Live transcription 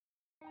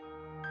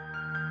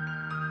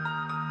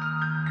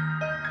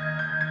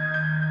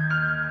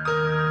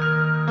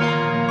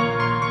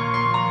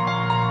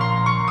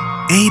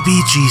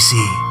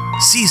A.B.G.C.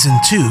 Season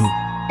 2,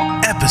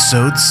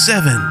 Episode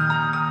 7,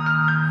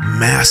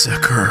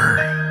 Massacre.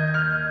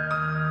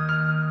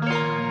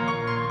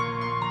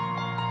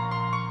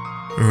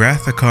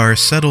 Rathakar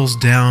settles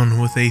down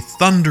with a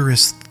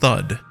thunderous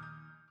thud,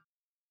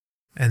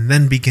 and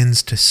then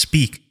begins to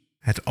speak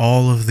at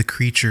all of the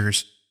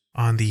creatures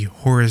on the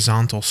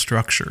horizontal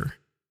structure.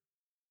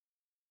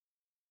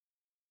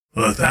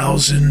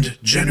 1,000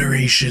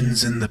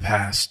 generations in the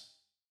past,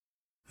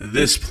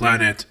 this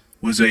planet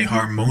was a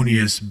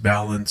harmonious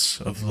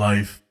balance of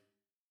life.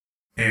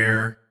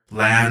 Air,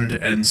 land,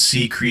 and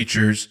sea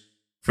creatures,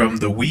 from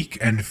the weak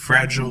and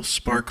fragile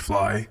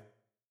sparkfly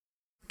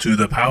to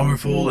the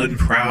powerful and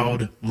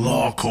proud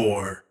law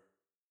core,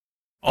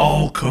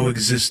 all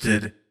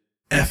coexisted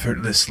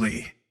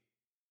effortlessly.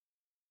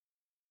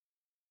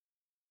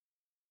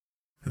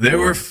 There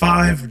were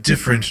 5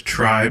 different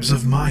tribes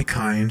of my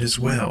kind as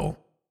well.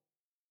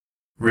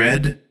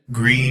 Red,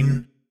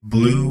 green,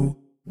 blue,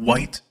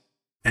 white,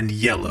 and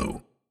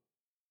yellow,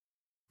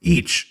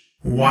 each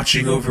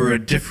watching over a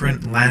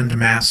different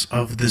landmass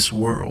of this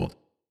world.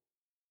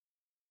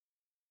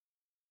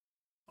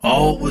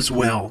 All was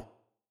well,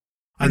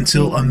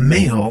 until a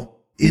male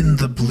in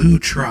the blue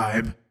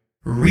tribe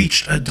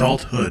reached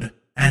adulthood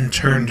and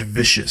turned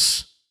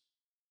vicious.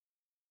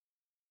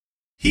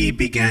 He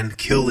began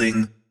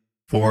killing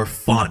for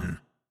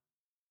fun.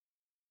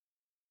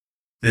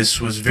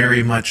 This was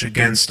very much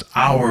against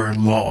our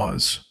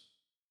laws.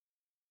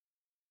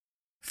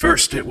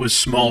 First it was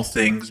small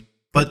things,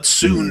 but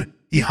soon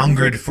he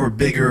hungered for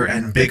bigger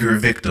and bigger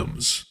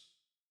victims.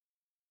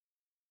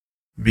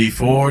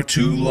 Before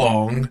too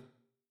long,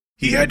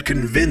 he had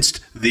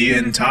convinced the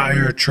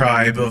entire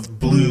tribe of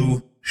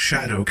blue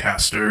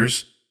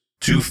shadowcasters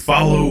to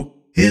follow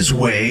his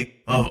way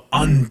of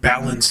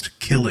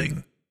unbalanced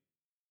killing.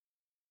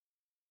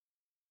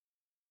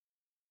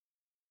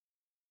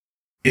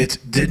 It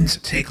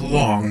didn't take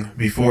long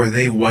before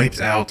they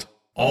wiped out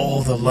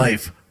all the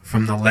life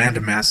from the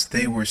landmass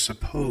they were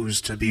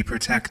supposed to be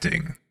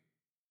protecting.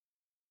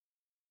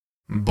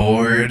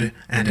 Bored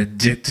and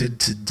addicted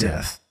to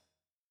death,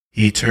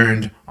 he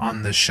turned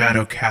on the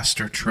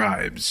Shadowcaster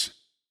tribes.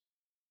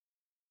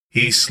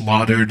 He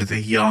slaughtered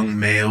the young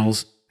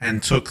males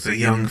and took the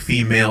young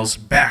females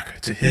back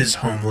to his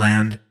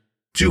homeland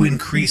to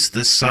increase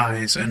the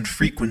size and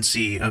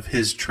frequency of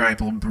his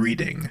tribal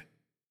breeding.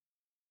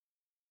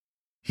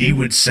 He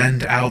would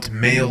send out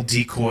male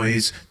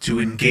decoys to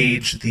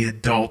engage the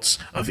adults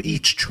of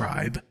each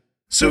tribe,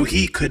 so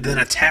he could then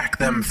attack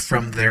them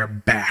from their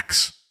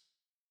backs.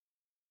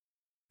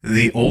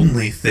 The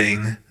only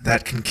thing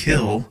that can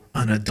kill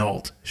an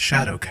adult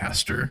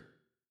Shadowcaster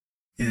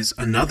is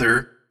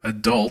another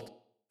adult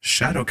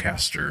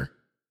Shadowcaster,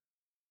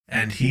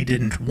 and he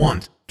didn't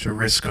want to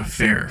risk a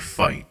fair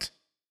fight.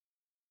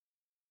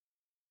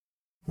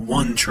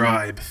 One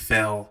tribe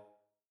fell,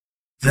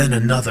 then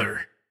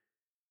another.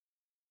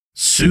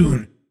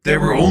 Soon,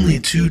 there were only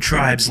 2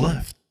 tribes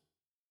left,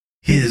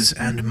 his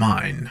and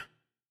mine.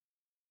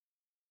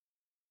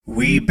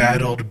 We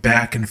battled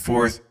back and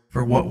forth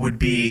for what would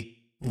be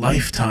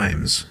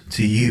lifetimes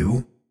to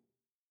you.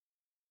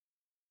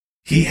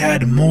 He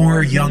had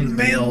more young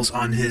males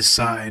on his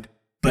side,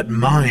 but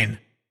mine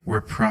were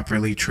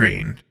properly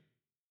trained.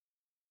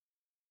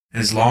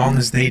 As long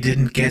as they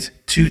didn't get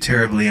too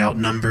terribly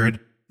outnumbered,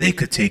 they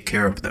could take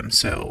care of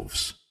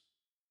themselves.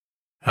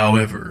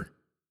 However,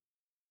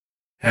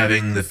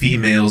 having the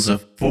females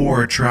of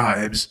 4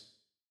 tribes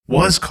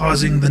was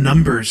causing the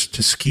numbers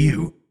to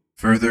skew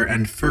further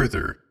and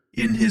further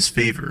in his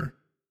favor.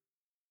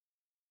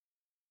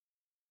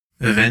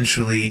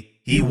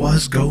 Eventually, he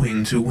was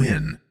going to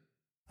win,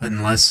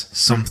 unless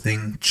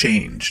something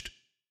changed.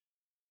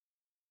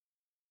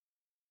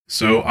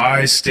 So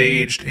I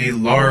staged a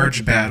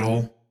large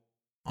battle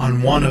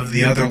on one of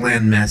the other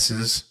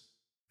landmasses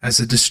as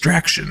a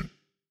distraction,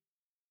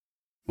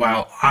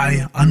 while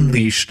I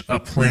unleashed a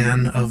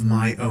plan of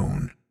my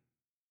own.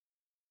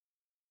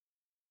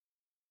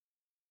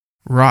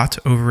 Rot,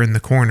 over in the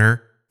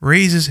corner,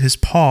 raises his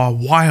paw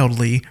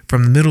wildly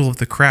from the middle of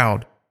the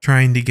crowd,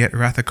 trying to get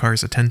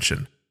Rathakar's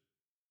attention.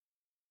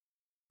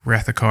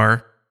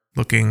 Rathakar,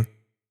 looking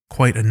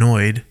quite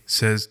annoyed,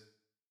 says,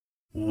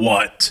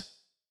 "What?"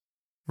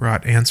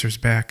 Rot answers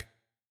back,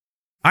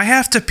 "I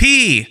have to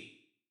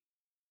pee!"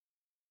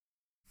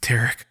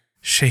 Tarek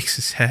shakes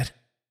his head.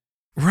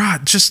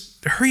 "Rot,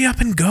 just hurry up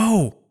and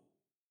go."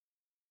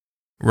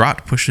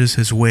 Rot pushes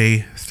his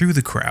way through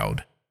the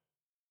crowd,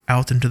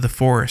 out into the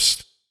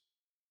forest.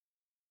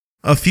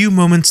 A few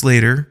moments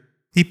later,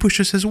 he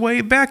pushes his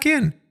way back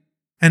in,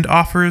 and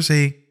offers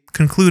a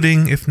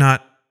concluding, if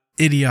not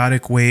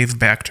idiotic, wave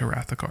back to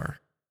Rathakar.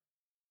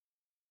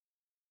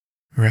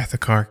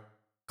 Rathakar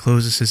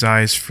closes his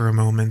eyes for a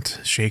moment,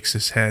 shakes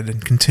his head,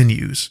 and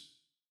continues.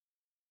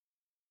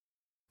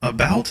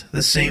 About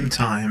the same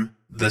time,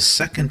 the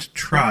 2nd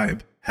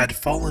tribe had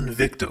fallen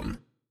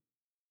victim.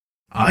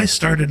 I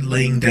started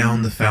laying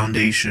down the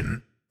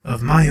foundation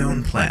of my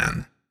own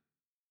plan.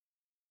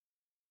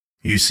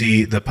 You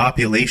see, the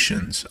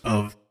populations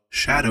of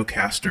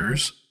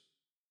shadowcasters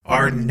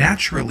are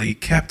naturally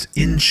kept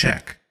in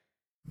check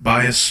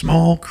by a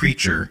small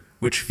creature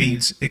which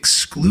feeds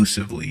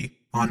exclusively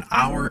on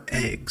our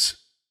eggs.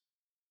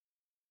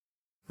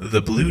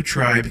 The Blue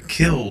Tribe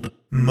killed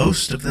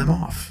most of them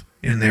off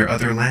in their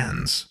other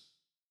lands.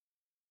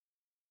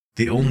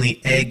 The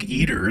only egg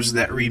eaters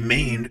that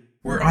remained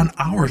were on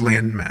our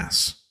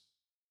landmass.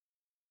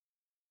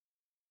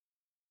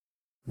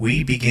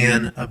 We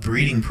began a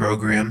breeding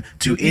program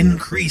to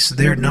increase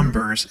their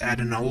numbers at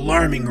an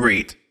alarming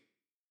rate,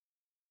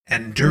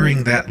 and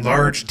during that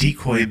large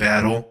decoy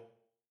battle,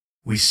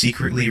 we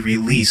secretly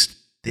released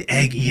the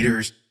egg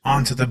eaters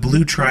onto the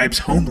Blue Tribe's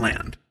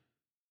homeland.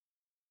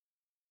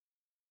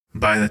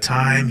 By the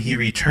time he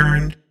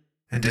returned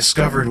and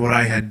discovered what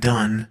I had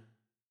done,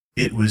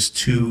 it was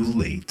too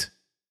late.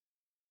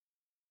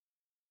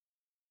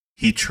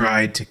 He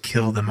tried to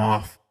kill them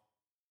off,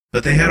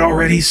 but they had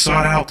already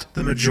sought out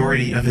the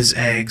majority of his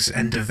eggs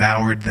and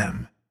devoured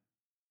them.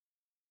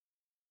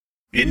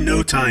 In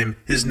no time,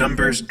 his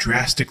numbers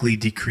drastically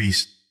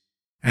decreased,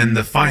 and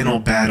the final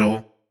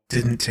battle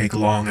didn't take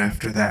long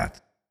after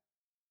that.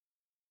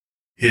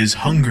 His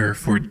hunger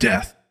for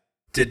death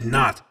did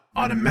not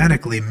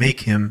automatically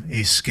make him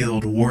a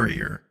skilled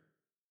warrior.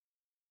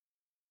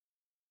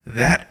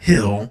 That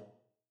hill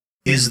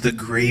is the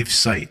grave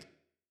site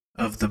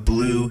of the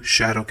blue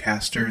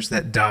shadowcasters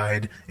that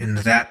died in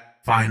that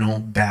final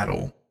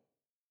battle.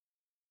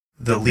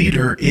 The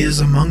leader is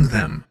among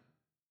them.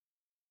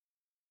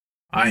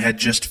 I had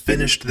just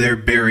finished their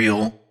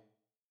burial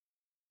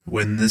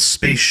when the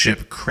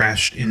spaceship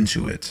crashed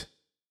into it.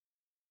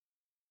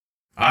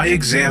 I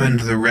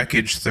examined the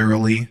wreckage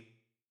thoroughly.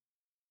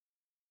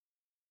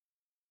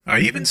 I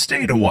even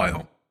stayed a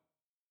while,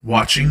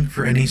 watching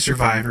for any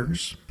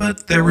survivors,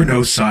 but there were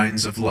no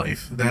signs of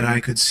life that I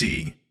could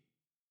see.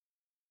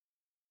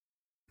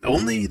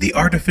 Only the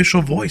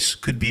artificial voice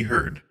could be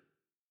heard.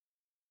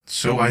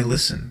 So I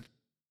listened.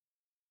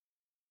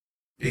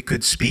 It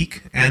could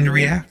speak and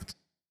react.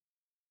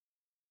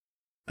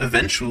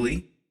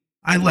 Eventually,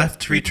 I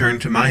left to return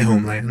to my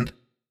homeland,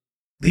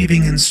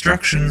 leaving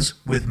instructions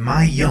with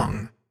my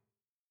young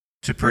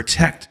to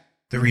protect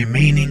the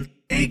remaining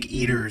egg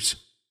eaters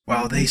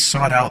while they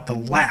sought out the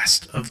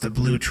last of the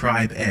Blue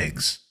Tribe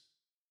eggs.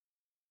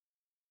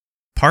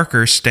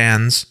 Parker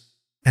stands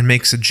and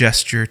makes a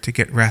gesture to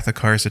get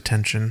Rathakar's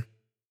attention.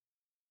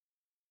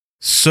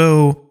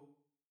 So,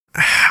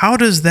 how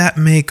does that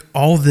make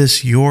all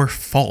this your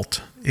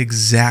fault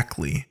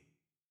exactly?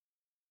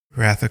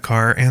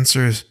 Rathakar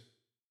answers,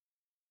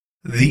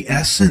 The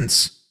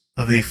essence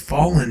of a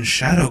fallen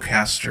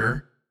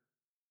shadowcaster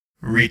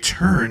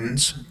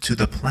returns to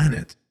the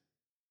planet.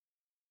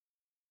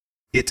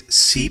 It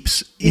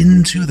seeps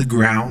into the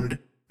ground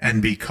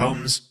and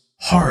becomes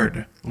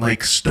hard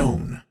like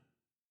stone.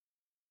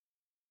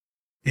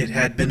 It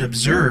had been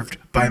observed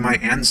by my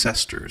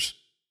ancestors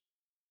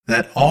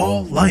that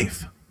all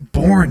life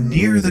born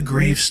near the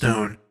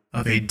gravestone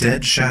of a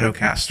dead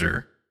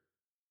shadowcaster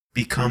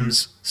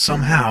becomes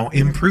somehow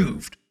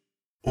improved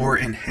or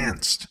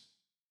enhanced.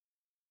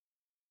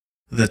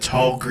 The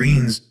tall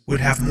greens would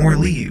have more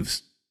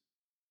leaves.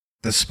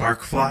 The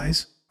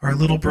sparkflies are a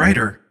little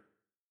brighter,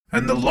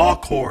 and the law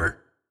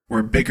core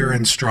were bigger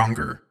and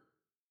stronger.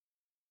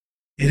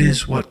 It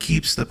is what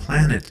keeps the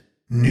planet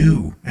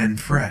new and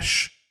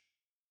fresh.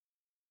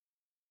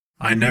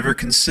 I never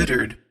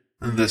considered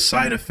the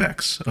side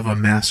effects of a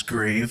mass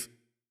grave.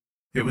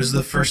 It was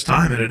the first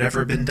time it had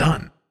ever been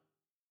done.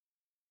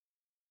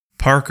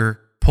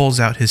 Parker pulls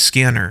out his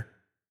scanner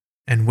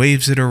and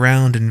waves it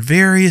around in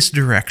various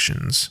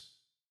directions,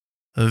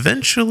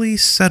 eventually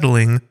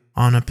settling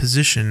on a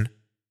position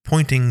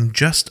pointing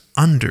just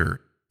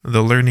under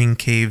the Learning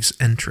Cave's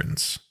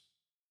entrance.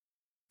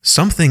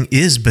 Something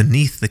is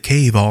beneath the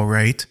cave, all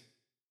right.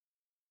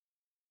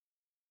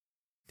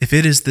 If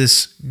it is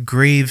this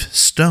grave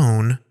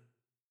stone,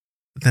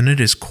 then it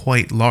is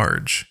quite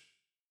large.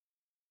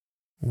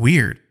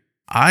 Weird.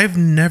 I've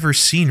never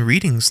seen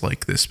readings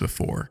like this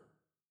before.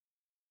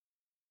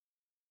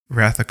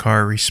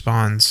 Rathakar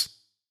responds,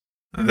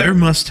 There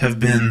must have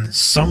been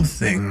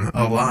something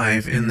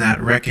alive in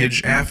that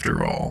wreckage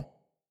after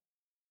all.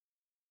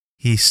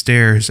 He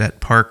stares at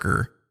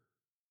Parker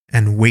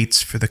and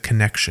waits for the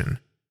connection.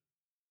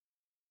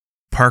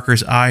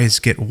 Parker's eyes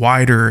get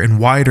wider and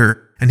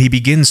wider, and he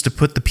begins to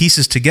put the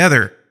pieces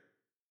together.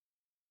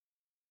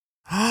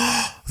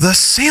 The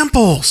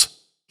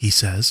samples, he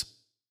says.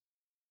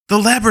 The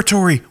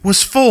laboratory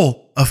was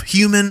full of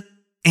human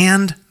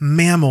and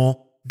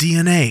mammal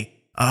DNA.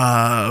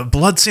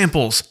 Blood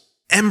samples,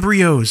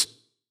 embryos,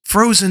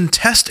 frozen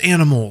test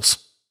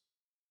animals.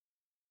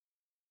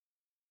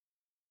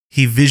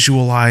 He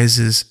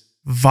visualizes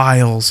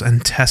vials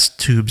and test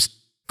tubes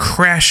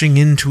crashing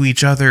into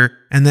each other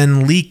and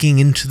then leaking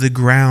into the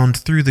ground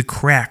through the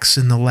cracks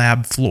in the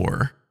lab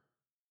floor.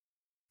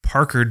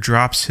 Parker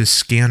drops his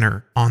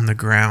scanner on the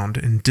ground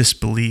in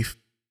disbelief.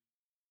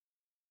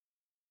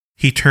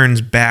 He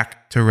turns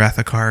back to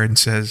Rathakar and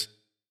says,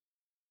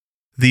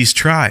 These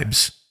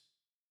tribes,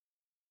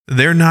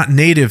 They're not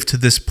native to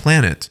this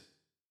planet,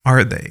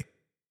 are they?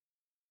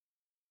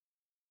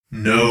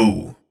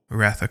 No,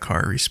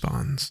 Rathakar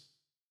responds.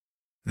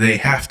 they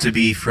have to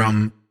be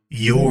from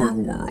your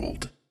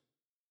world.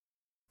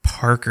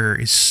 Parker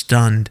is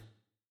stunned.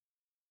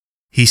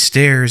 He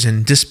stares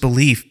in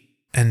disbelief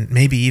and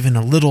maybe even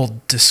a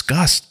little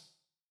disgust.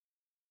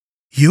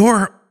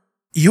 You're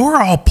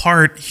all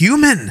part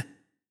human.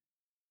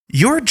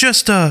 You're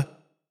just a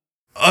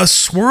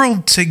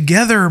swirled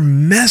together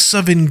mess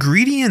of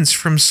ingredients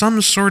from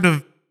some sort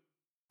of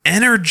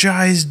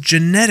energized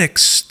genetic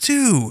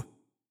stew.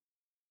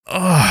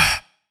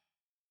 Ugh.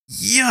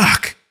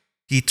 Yuck.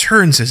 He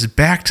turns his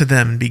back to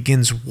them and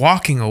begins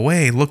walking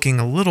away, looking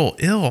a little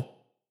ill.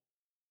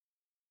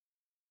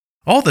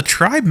 All the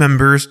tribe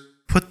members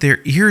put their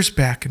ears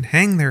back and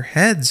hang their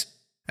heads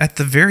at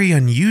the very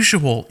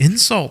unusual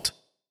insult.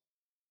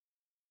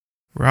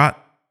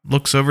 Rot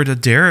looks over to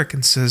Derek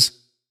and says,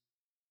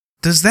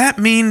 "Does that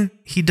mean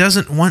he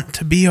doesn't want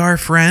to be our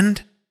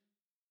friend?"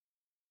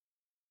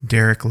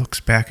 Derek looks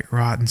back at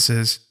Rot and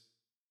says,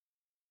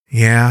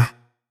 "Yeah,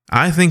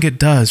 I think it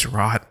does,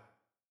 Rot."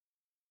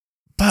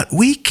 "But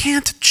we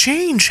can't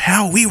change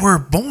how we were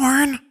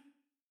born,"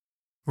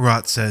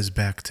 Rot says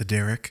back to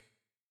Derek.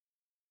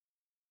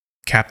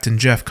 Captain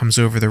Jeff comes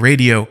over the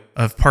radio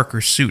of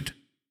Parker's suit.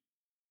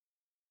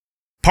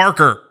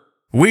 "Parker,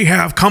 we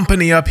have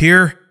company up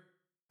here.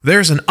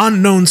 There's an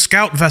unknown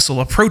scout vessel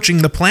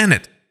approaching the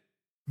planet.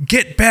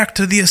 Get back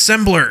to the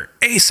assembler,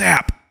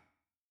 ASAP!"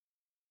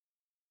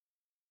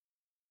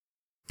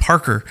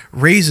 Parker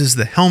raises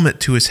the helmet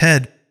to his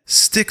head,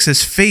 sticks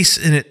his face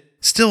in it,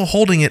 still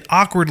holding it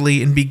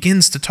awkwardly, and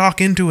begins to talk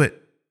into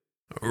it.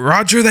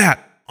 "Roger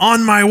that.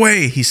 On my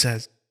way," he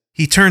says.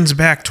 He turns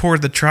back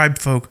toward the tribe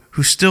folk,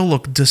 who still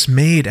look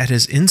dismayed at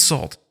his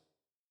insult.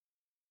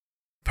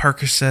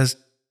 Parker says,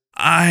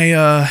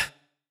 I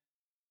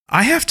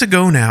have to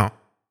go now.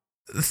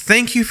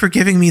 Thank you for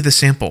giving me the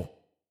sample."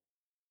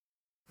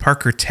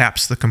 Parker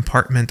taps the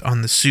compartment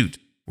on the suit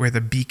where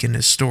the beacon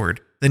is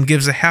stored, then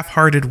gives a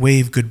half-hearted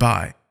wave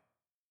goodbye.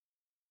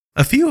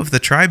 A few of the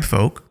tribe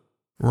folk,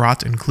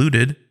 Rot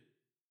included,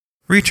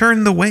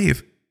 return the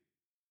wave.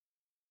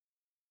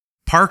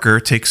 Parker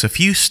takes a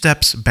few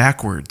steps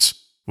backwards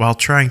while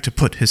trying to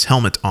put his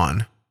helmet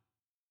on.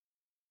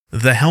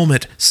 The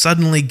helmet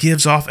suddenly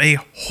gives off a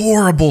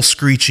horrible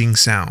screeching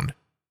sound.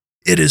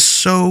 It is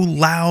so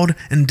loud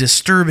and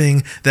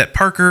disturbing that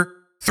Parker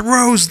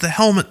throws the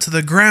helmet to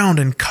the ground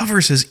and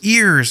covers his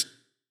ears.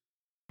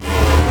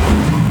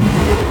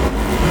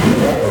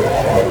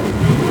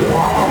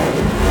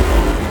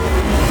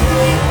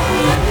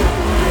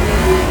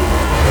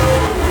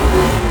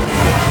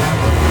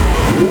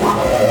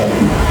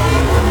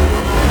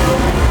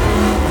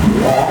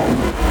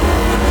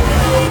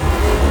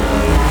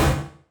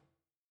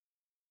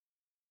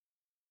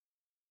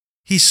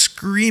 He's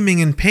screaming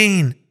in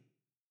pain.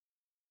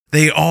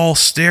 They all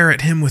stare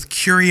at him with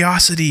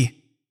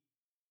curiosity.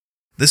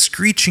 The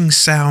screeching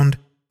sound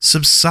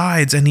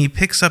subsides and he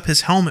picks up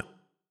his helmet.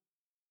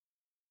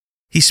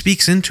 He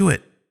speaks into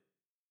it.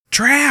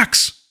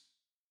 "Drax!"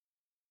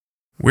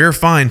 "We're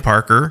fine,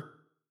 Parker,"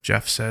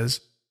 Jeff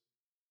says.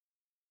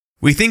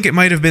 "We think it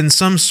might have been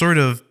some sort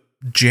of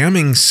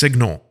jamming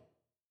signal.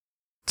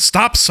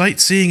 Stop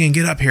sightseeing and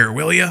get up here,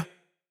 will ya?"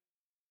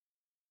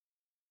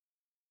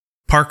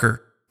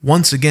 Parker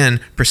once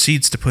again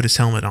proceeds to put his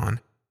helmet on.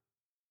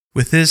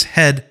 With his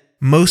head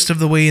most of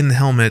the way in the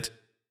helmet,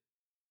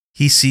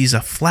 he sees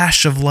a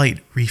flash of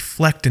light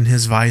reflect in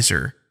his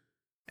visor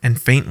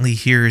and faintly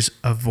hears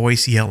a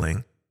voice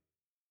yelling.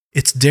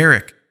 It's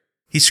Derek.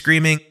 He's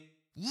screaming,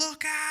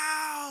 "Look out!"